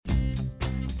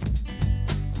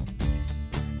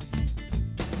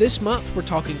This month, we're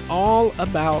talking all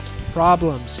about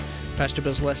problems. Pastor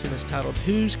Bill's lesson is titled,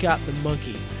 Who's Got the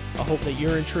Monkey? I hope that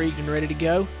you're intrigued and ready to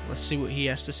go. Let's see what he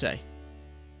has to say.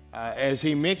 As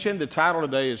he mentioned, the title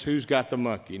today is Who's Got the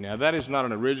Monkey? Now, that is not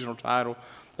an original title.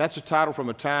 That's a title from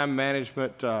a time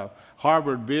management.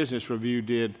 Harvard Business Review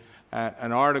did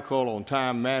an article on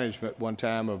time management one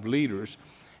time of leaders.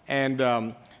 And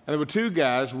there were two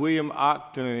guys, William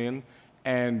Octanian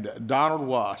and Donald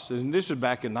Wass. And this was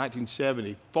back in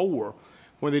 1974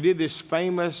 when they did this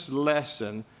famous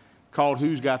lesson called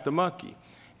Who's Got the Monkey?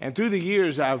 And through the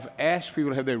years, I've asked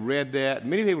people, have they read that?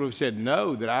 Many people have said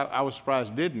no, that I was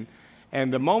surprised didn't.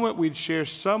 And the moment we'd share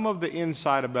some of the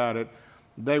insight about it,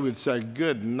 they would say,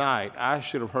 good night, I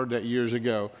should have heard that years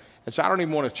ago. And so I don't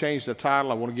even want to change the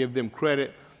title. I want to give them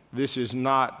credit. This is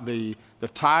not the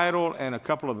title, and a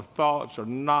couple of the thoughts are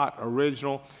not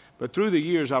original. But through the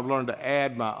years, I've learned to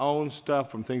add my own stuff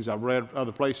from things I've read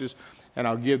other places, and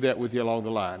I'll give that with you along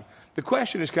the line. The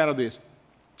question is kind of this.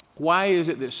 Why is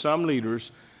it that some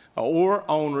leaders or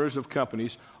owners of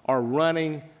companies are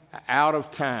running out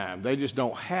of time? They just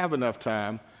don't have enough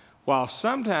time, while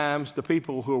sometimes the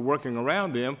people who are working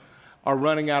around them are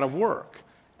running out of work.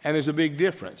 And there's a big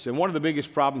difference. And one of the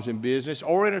biggest problems in business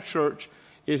or in a church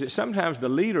is that sometimes the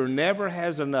leader never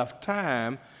has enough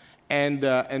time, and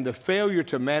the failure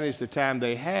to manage the time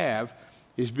they have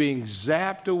is being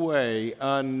zapped away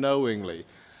unknowingly.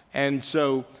 And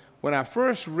so when I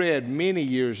first read many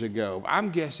years ago, I'm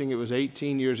guessing it was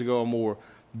 18 years ago or more,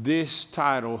 this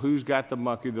title, Who's Got the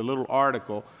Monkey, the little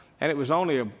article, and it was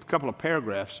only a couple of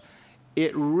paragraphs,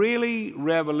 it really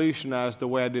revolutionized the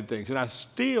way I did things. And I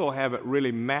still haven't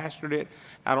really mastered it.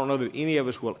 I don't know that any of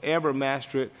us will ever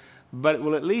master it, but it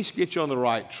will at least get you on the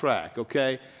right track,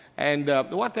 okay? And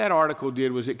what that article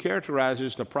did was it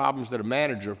characterizes the problems that a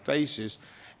manager faces,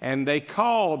 and they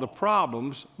call the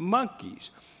problems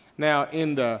monkeys. Now,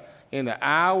 in the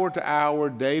hour-to-hour,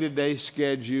 day-to-day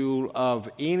schedule of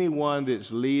anyone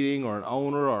that's leading or an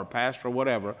owner or a pastor or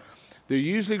whatever, they're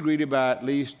usually greeted by at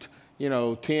least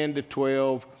 10 to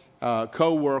 12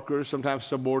 co-workers, sometimes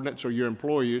subordinates or your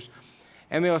employees,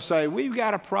 and they'll say, we've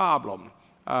got a problem.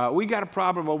 We've got a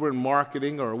problem over in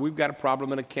marketing, or we've got a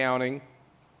problem in accounting,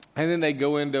 and then they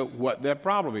go into what that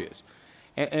problem is.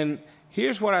 And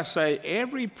here's what I say,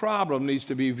 every problem needs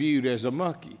to be viewed as a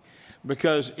monkey.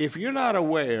 Because if you're not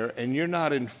aware and you're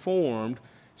not informed,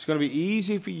 it's going to be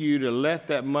easy for you to let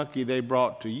that monkey they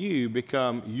brought to you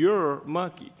become your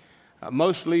monkey.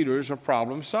 Most leaders are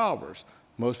problem solvers.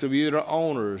 Most of you that are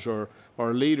owners or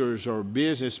leaders or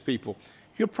business people,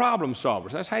 you're problem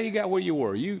solvers. That's how you got where you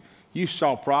were. You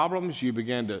saw problems. You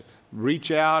began to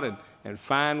reach out and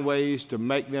find ways to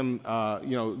make them,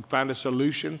 find a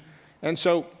solution. And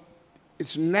so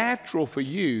it's natural for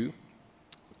you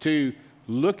to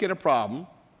look at a problem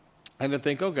and to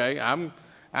think, okay, I'm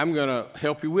going to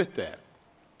help you with that.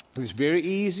 And it's very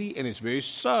easy and it's very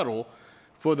subtle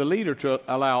for the leader to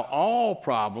allow all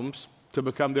problems to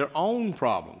become their own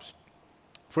problems.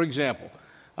 For example,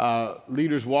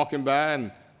 leaders walking by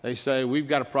and they say, we've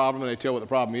got a problem, and they tell what the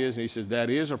problem is, and he says,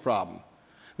 that is a problem.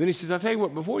 Then he says, I'll tell you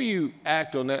what, before you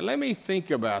act on that, let me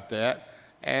think about that,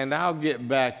 and I'll get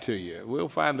back to you. We'll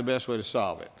find the best way to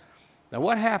solve it. Now,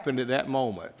 what happened at that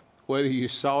moment, whether you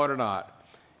saw it or not,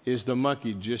 is the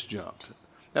monkey just jumped.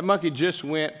 That monkey just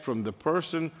went from the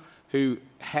person who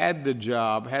had the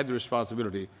job, had the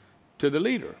responsibility, to the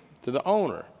leader, to the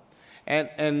owner.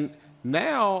 And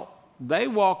now they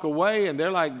walk away and they're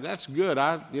like, that's good.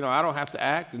 I don't have to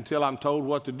act until I'm told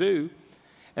what to do.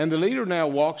 And the leader now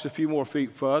walks a few more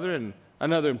feet further and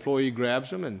another employee grabs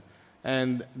them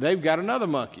and they've got another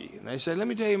monkey. And they say, let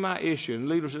me tell you my issue. And the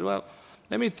leader says, well,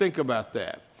 let me think about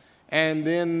that. And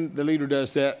then the leader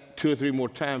does that 2 or 3 more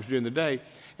times during the day.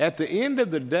 At the end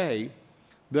of the day,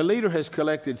 the leader has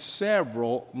collected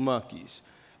several monkeys.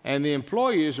 And the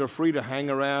employees are free to hang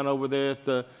around over there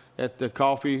at the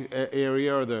coffee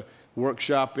area or the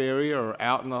workshop area or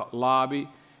out in the lobby.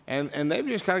 And they've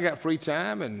just kind of got free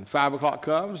time, and 5 o'clock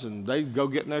comes and they go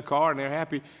get in their car and they're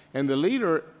happy. And the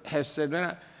leader has said,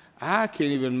 man, I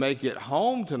can't even make it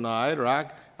home tonight, or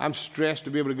I'm stressed to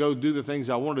be able to go do the things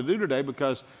I want to do today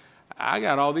because I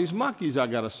got all these monkeys I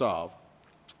got to solve.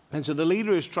 And so the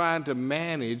leader is trying to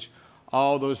manage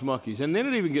all those monkeys. And then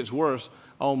it even gets worse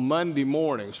on Monday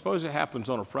morning. Suppose it happens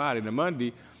on a Friday. And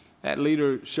Monday, that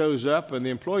leader shows up and the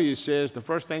employee says, the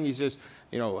first thing he says,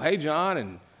 hey, John.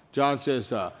 And John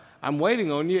says, I'm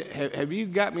waiting on you. Have you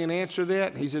got me an answer to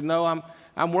that? He said, no,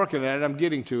 I'm working at it. I'm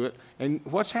getting to it. And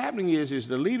what's happening is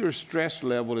the leader's stress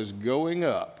level is going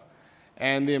up.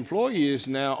 And the employee is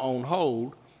now on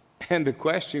hold. And the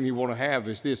question you want to have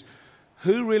is this: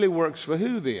 who really works for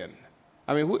who then?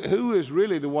 I mean, who is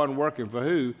really the one working for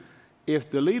who if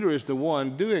the leader is the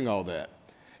one doing all that?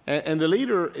 And the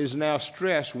leader is now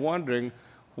stressed, wondering,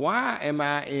 why am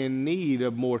I in need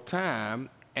of more time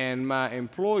and my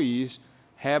employees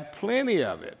have plenty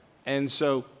of it? And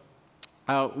so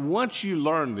once you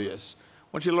learn this,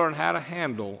 once you learn how to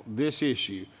handle this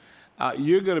issue,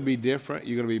 you're going to be different,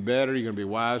 you're going to be better, you're going to be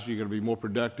wiser, you're going to be more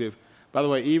productive. By the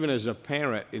way, even as a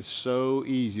parent, it's so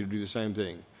easy to do the same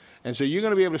thing. And so you're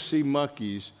going to be able to see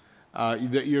monkeys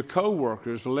that your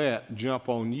coworkers let jump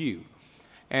on you.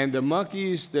 And the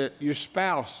monkeys that your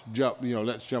spouse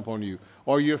lets jump on you,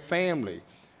 or your family,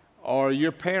 or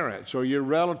your parents, or your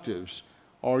relatives,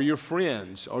 or your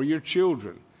friends, or your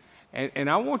children. And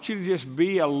I want you to just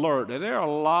be alert. Now, there are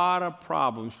a lot of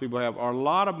problems people have, or a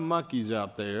lot of monkeys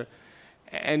out there.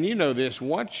 And you know this,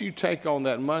 once you take on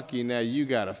that monkey, now you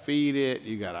got to feed it,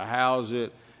 you got to house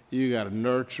it, you got to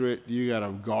nurture it, you got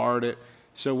to guard it.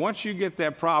 So once you get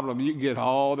that problem, you get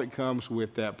all that comes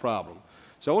with that problem.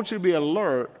 So I want you to be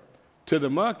alert to the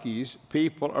monkeys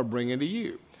people are bringing to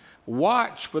you.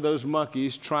 Watch for those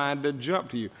monkeys trying to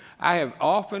jump to you. I have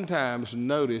oftentimes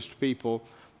noticed people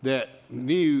that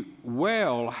knew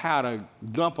well how to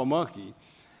dump a monkey,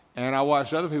 and I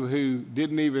watched other people who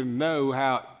didn't even know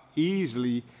how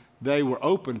easily they were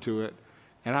open to it,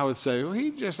 and I would say, well,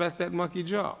 he just let that monkey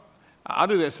jump. I'll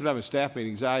do that sometimes in staff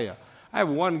meetings. I have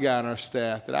one guy on our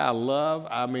staff that I love.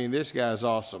 I mean, this guy's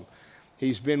awesome.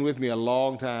 He's been with me a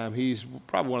long time. He's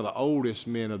probably one of the oldest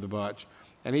men of the bunch,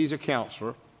 and he's a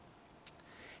counselor.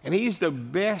 And he's the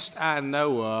best I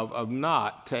know of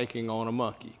not taking on a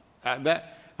monkey.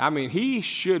 He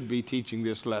should be teaching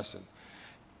this lesson.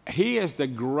 He is the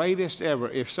greatest ever.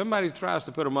 If somebody tries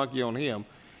to put a monkey on him,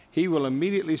 he will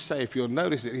immediately say, if you'll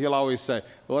notice it, he'll always say,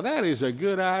 well, that is a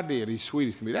good idea. And he's sweet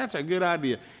as can be. That's a good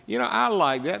idea. You know, I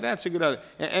like that. That's a good idea.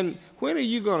 And when are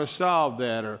you going to solve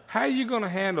that? Or how are you going to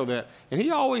handle that? And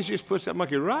he always just puts that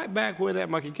monkey right back where that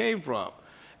monkey came from.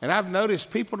 And I've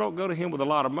noticed people don't go to him with a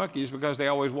lot of monkeys because they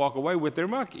always walk away with their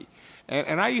monkey.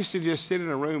 And I used to just sit in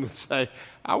a room and say,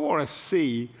 I want to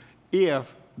see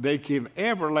if they can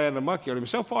ever land a monkey on him.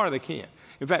 So far, they can't.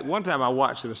 In fact, one time I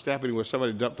watched at a staff meeting where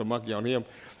somebody dumped a monkey on him,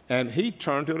 and he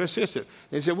turned to an assistant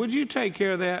and said, would you take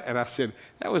care of that? And I said,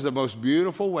 that was the most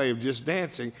beautiful way of just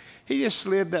dancing. He just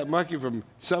slid that monkey from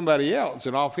somebody else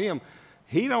and off him.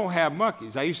 He don't have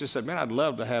monkeys. I used to say, man, I'd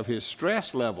love to have his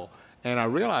stress level. And I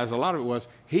realized a lot of it was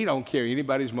he don't carry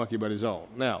anybody's monkey but his own.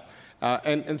 Now,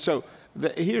 so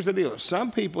here's the deal.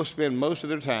 Some people spend most of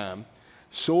their time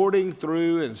sorting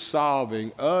through and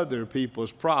solving other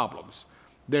people's problems.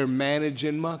 They're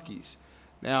managing monkeys.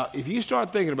 Now, if you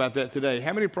start thinking about that today,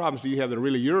 how many problems do you have that are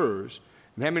really yours?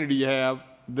 And how many do you have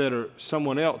that are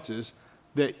someone else's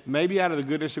that maybe out of the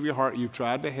goodness of your heart you've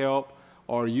tried to help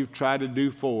or you've tried to do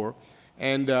for?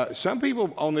 And some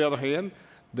people, on the other hand,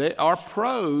 they are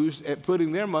pros at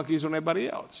putting their monkeys on everybody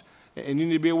else. And you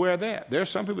need to be aware of that. There are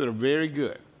some people that are very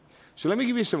good. So let me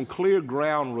give you some clear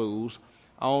ground rules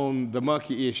on the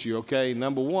monkey issue, okay?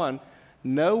 Number one,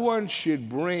 no one should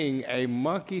bring a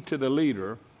monkey to the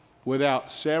leader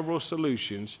without several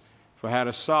solutions for how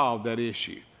to solve that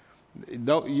issue. You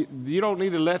don't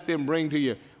need to let them bring to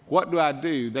you, what do I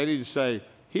do? They need to say,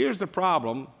 here's the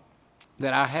problem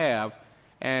that I have,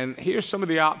 and here's some of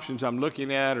the options I'm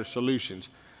looking at or solutions.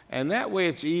 And that way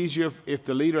it's easier if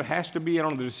the leader has to be in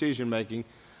on the decision making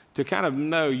to kind of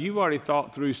know you've already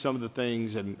thought through some of the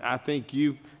things, and I think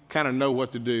you kind of know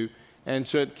what to do. And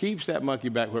so it keeps that monkey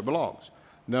back where it belongs.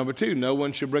 Number two, no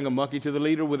one should bring a monkey to the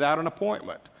leader without an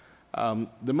appointment.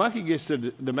 The monkey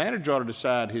the manager ought to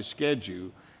decide his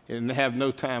schedule and have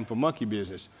no time for monkey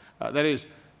business. That is,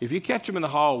 if you catch him in the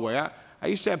hallway, I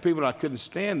used to have people that I couldn't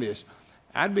stand this.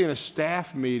 I'd be in a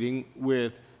staff meeting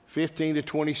with 15 to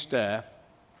 20 staff,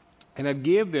 and I'd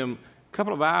give them a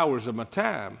couple of hours of my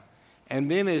time. And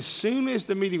then as soon as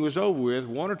the meeting was over with,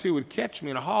 one or two would catch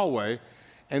me in a hallway,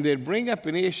 and they'd bring up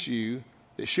an issue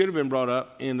that should have been brought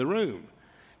up in the room.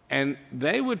 And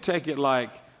they would take it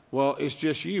like, well, it's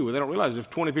just you. Well, they don't realize if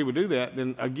 20 people do that,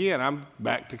 then again, I'm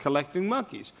back to collecting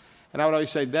monkeys. And I would always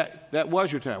say, that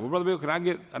was your time. Well, Brother Bill, can I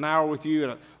get an hour with you?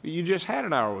 And you just had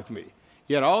an hour with me.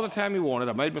 You had all the time you wanted.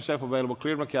 I made myself available,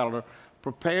 cleared my calendar,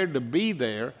 prepared to be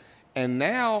there. And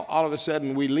now, all of a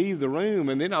sudden, we leave the room,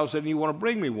 and then all of a sudden, you want to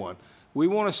bring me one. We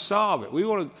want to solve it.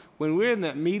 When we're in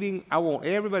that meeting, I want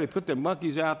everybody to put their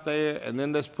monkeys out there, and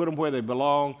then let's put them where they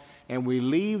belong. And we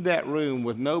leave that room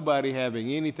with nobody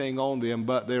having anything on them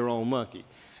but their own monkey.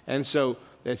 And so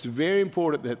it's very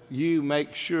important that you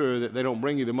make sure that they don't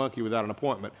bring you the monkey without an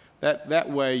appointment. That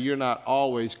way you're not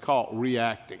always caught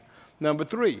reacting. Number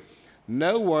three,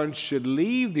 no one should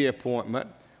leave the appointment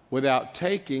without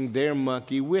taking their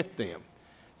monkey with them.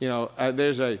 You know,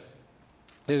 there's an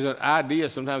idea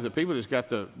sometimes that people just got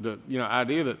the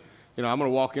idea that, I'm going to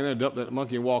walk in there and dump that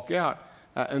monkey and walk out.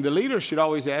 And the leader should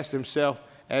always ask themselves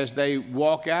as they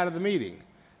walk out of the meeting,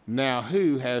 now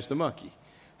who has the monkey?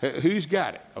 Who's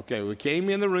got it? Okay, we came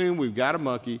in the room, we've got a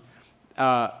monkey.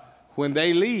 When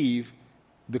they leave,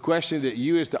 the question that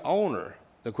you as the owner,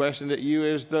 the question that you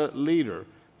as the leader,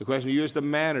 the question you as the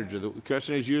manager, the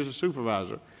question is you as the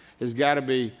supervisor, has got to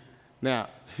be, now,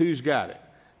 who's got it?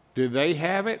 Do they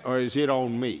have it, or is it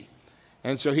on me?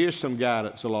 And so here's some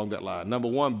guidance along that line. Number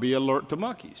one, be alert to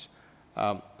monkeys.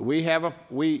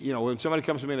 When somebody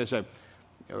comes to me and they say,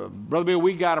 Brother Bill,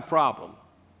 we got a problem.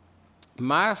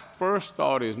 My first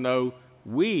thought is, no,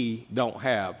 we don't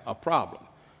have a problem.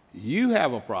 You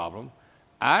have a problem.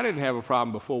 I didn't have a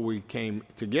problem before we came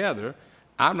together.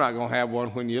 I'm not going to have one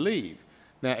when you leave.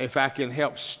 Now, if I can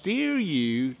help steer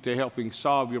you to helping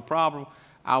solve your problem,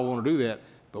 I want to do that.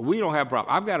 But we don't have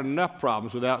problems. I've got enough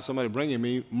problems without somebody bringing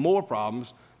me more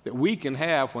problems that we can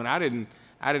have when I didn't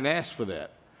ask for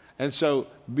that. And so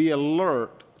be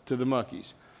alert to the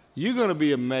monkeys. You're going to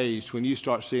be amazed when you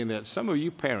start seeing that. Some of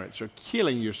you parents are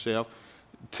killing yourself,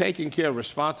 taking care of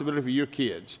responsibility for your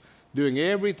kids, doing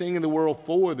everything in the world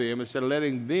for them instead of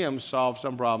letting them solve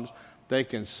some problems they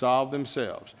can solve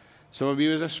themselves. Some of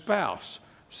you as a spouse,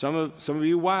 some of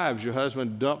you wives, your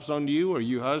husband dumps on you, or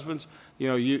you husbands,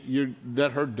 you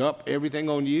let her dump everything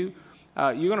on you.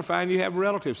 You're going to find you have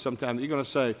relatives sometimes that you're going to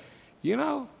say,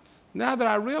 now that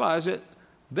I realize it,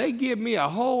 they give me a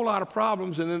whole lot of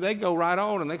problems, and then they go right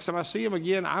on, and next time I see them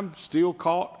again, I'm still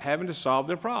caught having to solve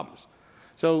their problems.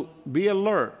 So be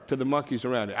alert to the monkeys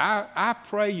around you. I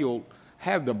pray you'll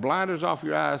have the blinders off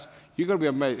your eyes. You're going to be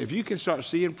amazed. If you can start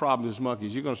seeing problems as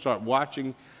monkeys, you're going to start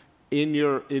watching in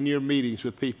your meetings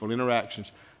with people,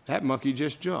 interactions. That monkey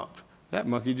just jumped. That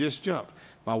monkey just jumped.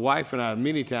 My wife and I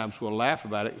many times will laugh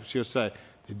about it. She'll say,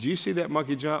 did you see that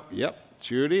monkey jump? Yep,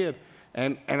 sure did.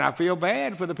 And I feel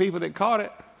bad for the people that caught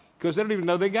it because they don't even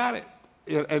know they got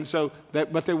it. And so,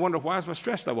 but they wonder, why is my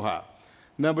stress level high?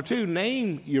 Number two,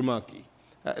 name your monkey.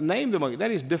 Name the monkey.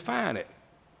 That is, define it.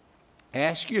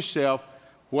 Ask yourself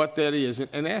what that is,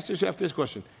 and ask yourself this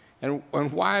question, and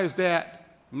why is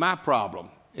that my problem?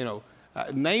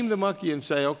 Name the monkey and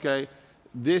say, okay,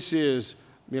 this is,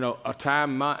 a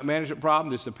time management problem.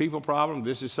 This is a people problem.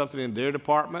 This is something in their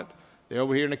department. They're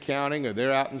over here in accounting, or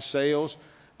they're out in sales.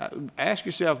 Ask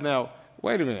yourself now,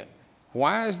 wait a minute,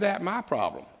 why is that my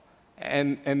problem?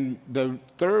 And the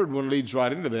third one leads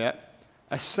right into that.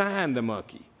 Assign the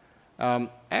monkey.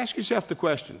 Ask yourself the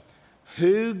question,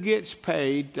 who gets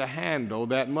paid to handle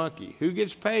that monkey? Who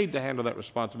gets paid to handle that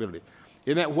responsibility?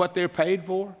 Isn't that what they're paid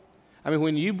for? I mean,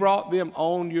 when you brought them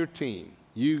on your team,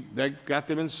 they got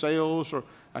them in sales or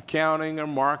accounting or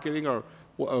marketing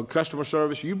or customer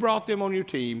service, you brought them on your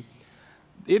team.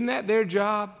 Isn't that their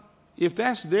job? If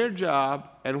that's their job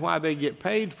and why they get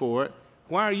paid for it,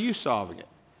 why are you solving it?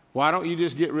 Why don't you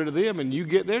just get rid of them and you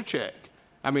get their check?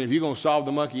 I mean, if you're going to solve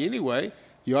the monkey anyway,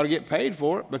 you ought to get paid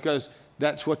for it because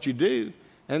that's what you do.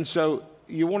 And so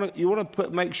you want to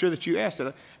make sure that you ask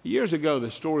that. Years ago,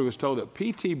 the story was told that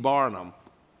P.T. Barnum,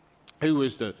 who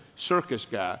was the circus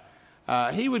guy,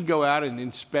 he would go out and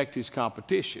inspect his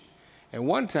competition. And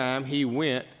one time he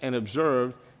went and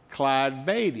observed Clyde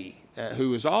Beatty,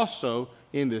 who was also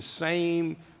in the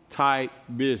same type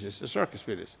business, the circus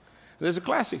business. And there's a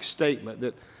classic statement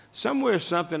that somewhere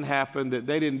something happened that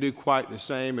they didn't do quite the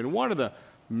same, and one of the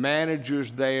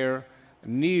managers there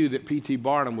knew that P.T.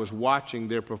 Barnum was watching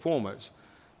their performance.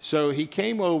 So he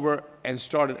came over and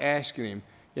started asking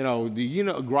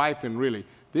him, griping really,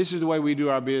 this is the way we do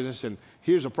our business, and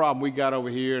here's a problem we got over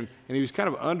here, and he was kind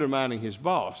of undermining his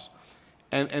boss.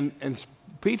 And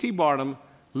P.T. Barnum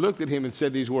looked at him and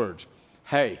said these words,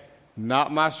 hey,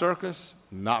 not my circus,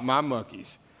 not my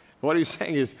monkeys. What he's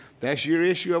saying is, that's your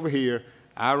issue over here.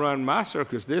 I run my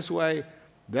circus this way.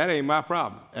 That ain't my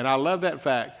problem. And I love that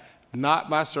fact. Not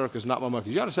my circus, not my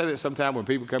monkeys. You ought to say that sometime when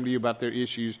people come to you about their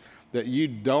issues that you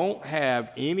don't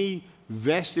have any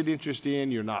vested interest in,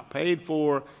 you're not paid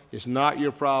for, it's not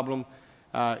your problem.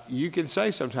 You can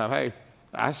say sometime, hey,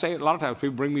 I say it a lot of times,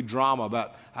 people bring me drama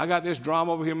about, I got this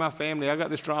drama over here in my family, I got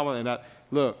this drama, and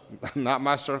look, not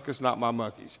my circus, not my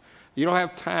monkeys. You don't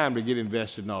have time to get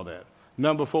invested in all that.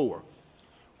 Number 4,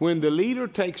 when the leader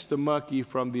takes the monkey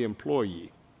from the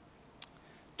employee,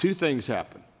 2 things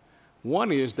happen.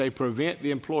 One is they prevent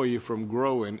the employee from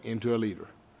growing into a leader.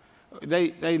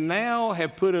 They now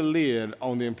have put a lid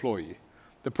on the employee.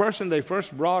 The person they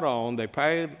first brought on, they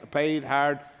paid,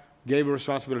 hired, gave a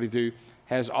responsibility to,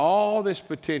 has all this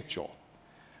potential,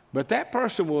 but that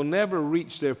person will never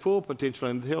reach their full potential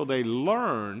until they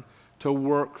learn to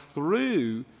work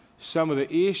through some of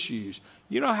the issues.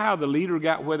 You know how the leader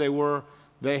got where they were?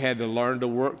 They had to learn to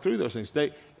work through those things.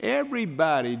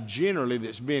 Everybody generally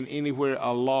that's been anywhere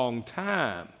a long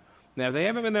time. Now, if they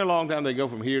haven't been there a long time, they go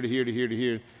from here to here to here to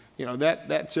here. You know,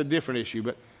 that's a different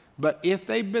issue. But if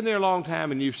they've been there a long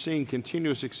time and you've seen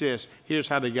continuous success, here's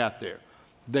how they got there.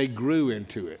 They grew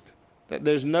into it.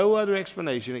 There's no other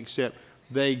explanation except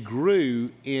they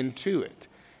grew into it.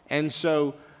 And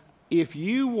so if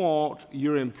you want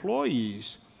your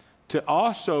employees to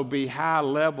also be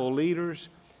high-level leaders,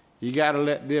 you got to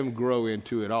let them grow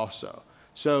into it also.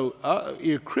 So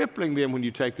you're crippling them when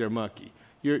you take their monkey.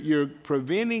 You're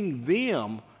preventing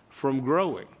them from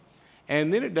growing.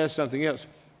 And then it does something else.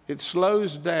 It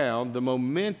slows down the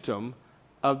momentum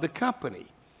of the company.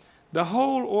 The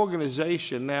whole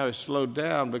organization now is slowed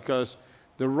down because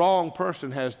the wrong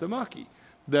person has the monkey.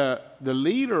 The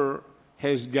leader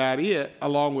has got it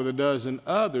along with a dozen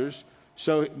others,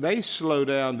 so they slow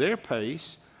down their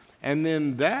pace, and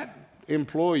then that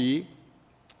employee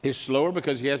is slower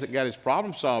because he hasn't got his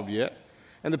problem solved yet,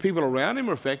 and the people around him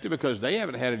are affected because they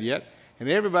haven't had it yet, and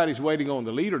everybody's waiting on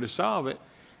the leader to solve it.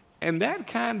 And that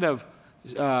kind of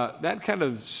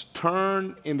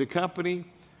turn in the company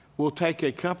will take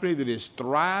a company that is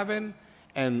thriving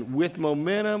and with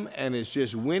momentum and is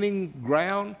just winning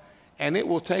ground, and it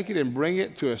will take it and bring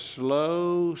it to a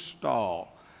slow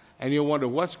stall. And you'll wonder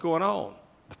what's going on.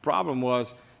 The problem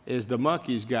is the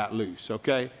monkeys got loose,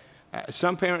 okay?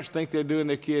 Some parents think they're doing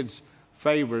their kids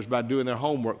favors by doing their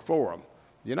homework for them.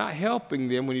 You're not helping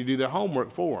them when you do their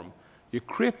homework for them. You're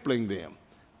crippling them.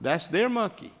 That's their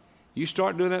monkey. You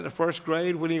start doing that in the first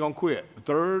grade, when are you going to quit? The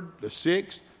third, the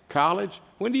sixth, college?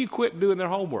 When do you quit doing their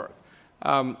homework?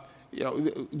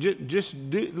 Just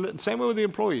do, same way with the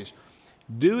employees.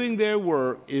 Doing their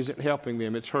work isn't helping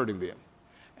them, it's hurting them.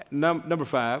 Number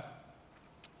 5,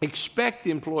 expect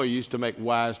employees to make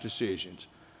wise decisions.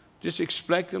 Just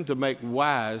expect them to make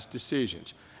wise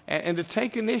decisions and to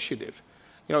take initiative.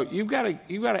 You know, you've got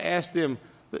to ask them,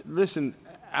 listen,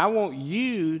 I want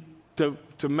you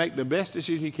to make the best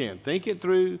decision you can. Think it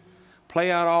through, play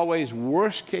out always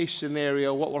worst case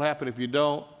scenario, what will happen if you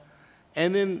don't,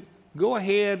 and then go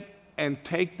ahead and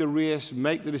take the risk,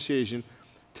 make the decision,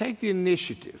 take the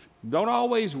initiative. Don't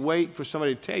always wait for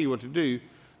somebody to tell you what to do.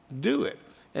 Do it.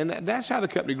 And that's how the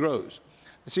company grows.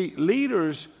 See,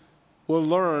 leaders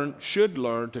should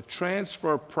learn to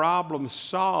transfer problem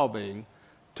solving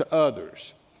to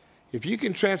others. If you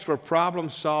can transfer problem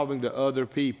solving to other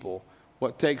people,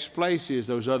 what takes place is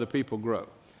those other people grow.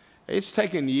 It's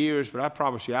taken years, but I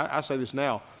promise you, I say this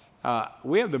now,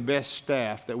 we have the best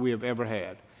staff that we have ever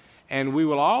had. And we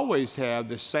will always have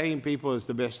the same people as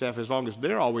the best staff as long as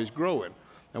they're always growing.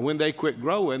 And when they quit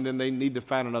growing, then they need to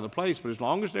find another place. But as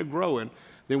long as they're growing,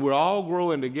 then we're all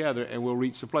growing together and we'll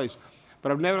reach the place.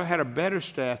 But I've never had a better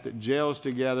staff that gels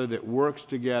together, that works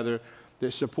together,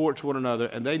 that supports one another,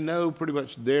 and they know pretty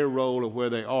much their role of where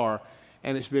they are,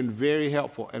 and it's been very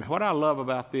helpful. And what I love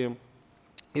about them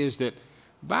is that,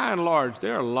 by and large,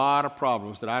 there are a lot of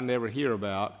problems that I never hear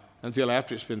about until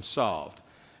after it's been solved.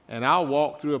 And I'll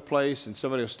walk through a place and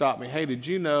somebody will stop me, hey, did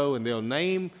you know? And they'll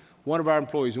name one of our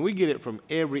employees, and we get it from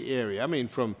every area. I mean,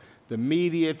 from the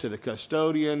media to the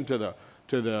custodian to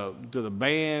the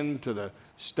band to the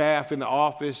staff in the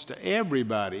office to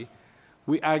everybody.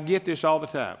 I get this all the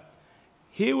time.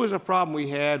 Here was a problem we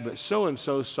had, but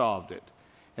so-and-so solved it.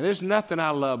 And there's nothing I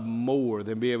love more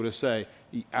than be able to say,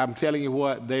 I'm telling you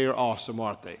what, they are awesome,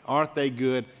 aren't they? Aren't they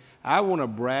good? I want to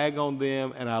brag on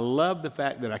them, and I love the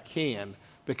fact that I can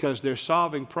because they're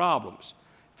solving problems.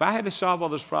 If I had to solve all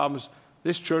those problems,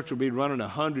 this church would be running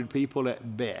 100 people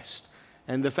at best.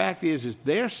 And the fact is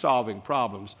they're solving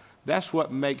problems. That's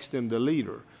what makes them the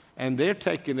leader. And they're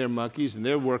taking their monkeys and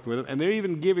they're working with them, and they're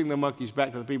even giving the monkeys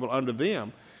back to the people under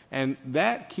them. And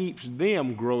that keeps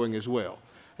them growing as well.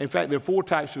 In fact, there are 4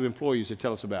 types of employees they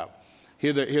tell us about.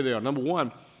 Here they are. Number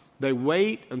 1, they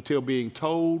wait until being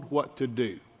told what to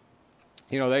do.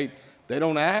 You know, they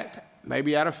don't act,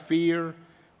 maybe out of fear,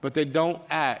 but they don't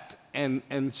act.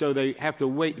 And so they have to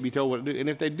wait to be told what to do. And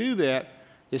if they do that,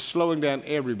 it's slowing down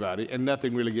everybody and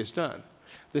nothing really gets done.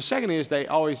 The second is they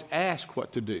always ask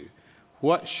what to do.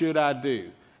 What should I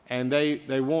do? And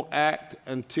they won't act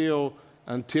until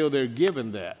they're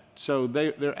given that. So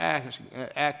they're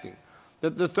acting.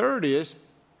 The third is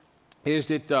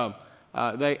that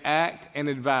they act and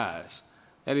advise.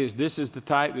 That is, this is the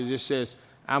type that just says,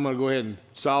 I'm going to go ahead and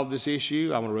solve this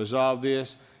issue. I'm going to resolve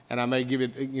this. And I may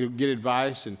get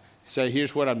advice and say,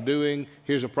 here's what I'm doing.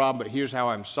 Here's a problem, but here's how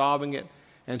I'm solving it.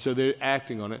 And so they're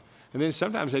acting on it. And then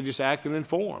sometimes they just act and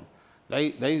inform.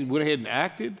 They went ahead and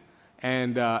acted,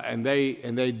 and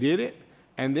they did it,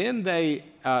 and then they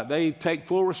take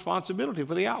full responsibility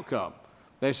for the outcome.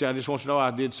 They say, I just want you to know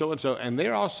I did so-and-so. And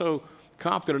they're also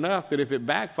confident enough that if it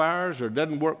backfires or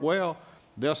doesn't work well,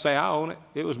 they'll say, I own it.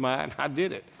 It was mine. I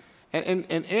did it.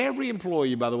 And every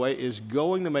employee, by the way, is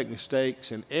going to make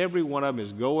mistakes, and every one of them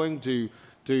is going to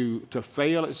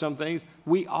fail at some things.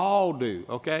 We all do,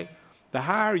 okay? The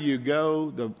higher you go,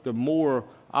 the more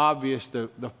obvious the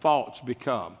faults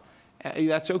become.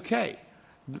 That's okay.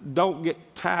 Don't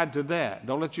get tied to that.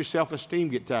 Don't let your self-esteem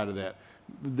get tied to that.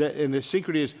 And the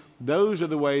secret is, those are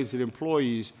the ways that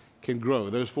employees can grow,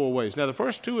 those 4 ways. Now, the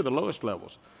first 2 are the lowest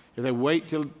levels. If they wait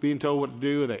till being told what to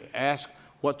do, or they ask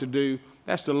what to do,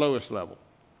 that's the lowest level.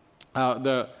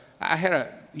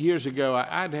 Years ago,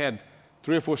 I'd had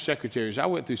 3 or 4 secretaries. I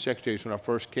went through secretaries when I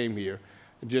first came here,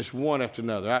 just one after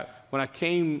another. When I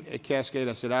came at Cascade,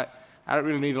 I said, I don't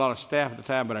really need a lot of staff at the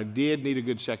time, but I did need a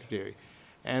good secretary.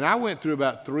 And I went through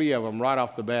about 3 of them right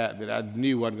off the bat that I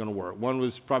knew wasn't going to work. One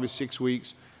was probably 6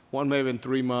 weeks, one maybe in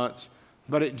 3 months,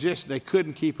 but they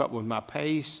couldn't keep up with my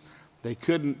pace. They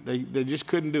just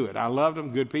couldn't do it. I loved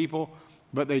them, good people,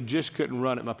 but they just couldn't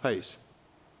run at my pace.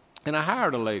 And I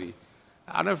hired a lady.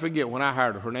 I'll never forget when I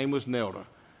hired her. Her name was Nelda.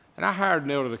 And I hired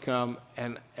Nelda to come,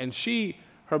 and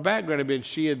her background had been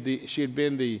she had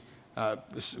been the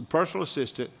personal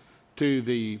assistant to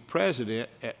the president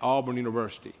at Auburn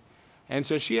University. And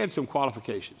so she had some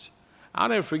qualifications. I'll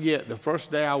never forget the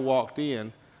first day I walked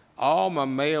in, all my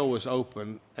mail was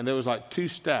open, and there was like 2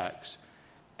 stacks.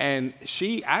 And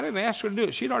I didn't ask her to do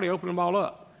it. She'd already opened them all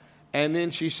up. And then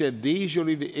she said, these you'll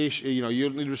need to issue,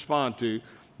 you'll need to respond to.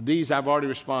 These I've already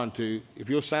responded to. If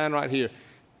you'll sign right here.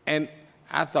 And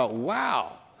I thought,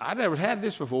 wow, I never had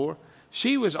this before.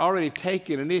 She was already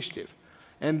taking initiative.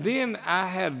 And then I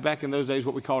had, back in those days,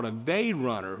 what we called a day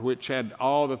runner, which had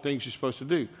all the things you're supposed to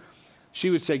do. She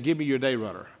would say, give me your day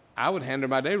runner. I would hand her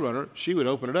my day runner. She would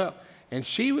open it up. And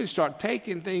she would start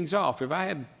taking things off. If I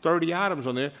had 30 items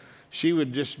on there, she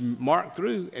would just mark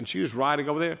through, and she was writing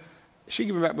over there. She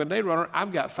gave me back my day runner.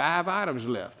 I've got 5 items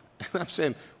left. And I'm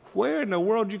saying, where in the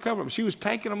world did you come from? She was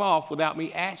taking them off without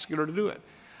me asking her to do it.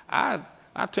 I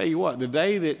tell you what, the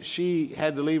day that she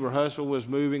had to leave, her husband was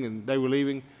moving and they were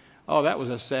leaving, oh, that was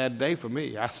a sad day for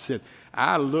me. I said,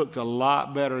 I looked a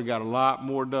lot better and got a lot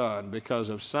more done because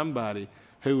of somebody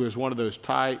who was one of those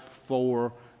type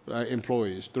 4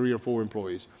 employees, 3 or 4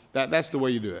 employees. That's the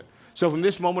way you do it. So from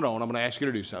this moment on, I'm going to ask you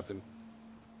to do something.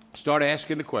 Start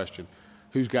asking the question,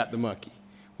 who's got the monkey?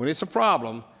 When it's a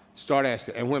problem, start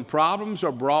asking. And when problems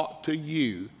are brought to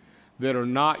you that are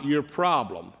not your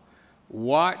problem,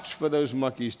 watch for those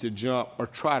monkeys to jump or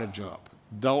try to jump.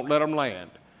 Don't let them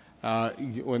land.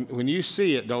 When you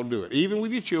see it, don't do it. Even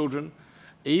with your children,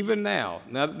 even now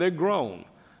that they're grown,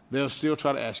 they'll still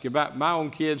try to ask you. About my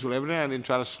own kids will every now and then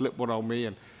try to slip one on me,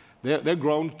 and they're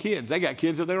grown kids. They got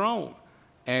kids of their own.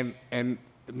 And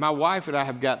my wife and I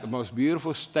have got the most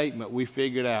beautiful statement we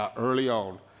figured out early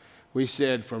on. We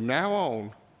said, from now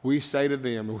on, we say to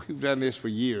them, and we've done this for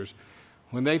years,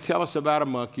 when they tell us about a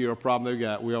monkey or a problem they've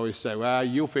got, we always say, well,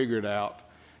 you'll figure it out.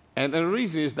 And the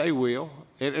reason is they will.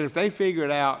 And if they figure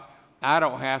it out, I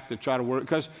don't have to try to work.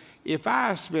 Because if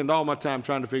I spend all my time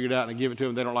trying to figure it out and give it to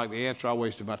them, they don't like the answer, I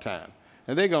wasted my time.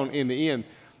 And they're going, in the end,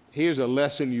 here's a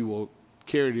lesson you will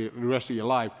carry the rest of your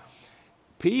life.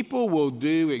 People will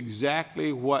do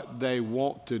exactly what they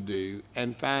want to do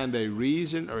and find a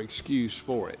reason or excuse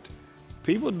for it.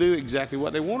 People do exactly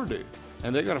what they want to do,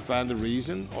 and they're going to find the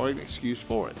reason or an excuse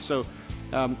for it. So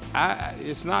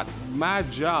it's not my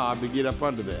job to get up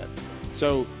under that.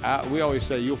 So we always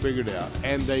say, you'll figure it out,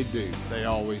 and they do. They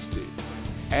always do.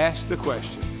 Ask the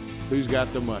question, who's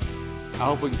got the money? I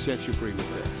hope we can set you free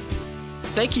with that.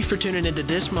 Thank you for tuning into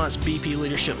this month's BP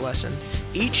Leadership Lesson.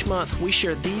 Each month, we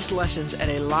share these lessons at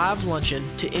a live luncheon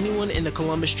to anyone in the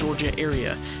Columbus, Georgia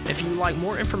area. If you would like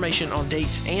more information on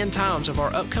dates and times of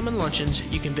our upcoming luncheons,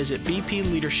 you can visit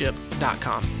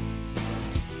bpleadership.com.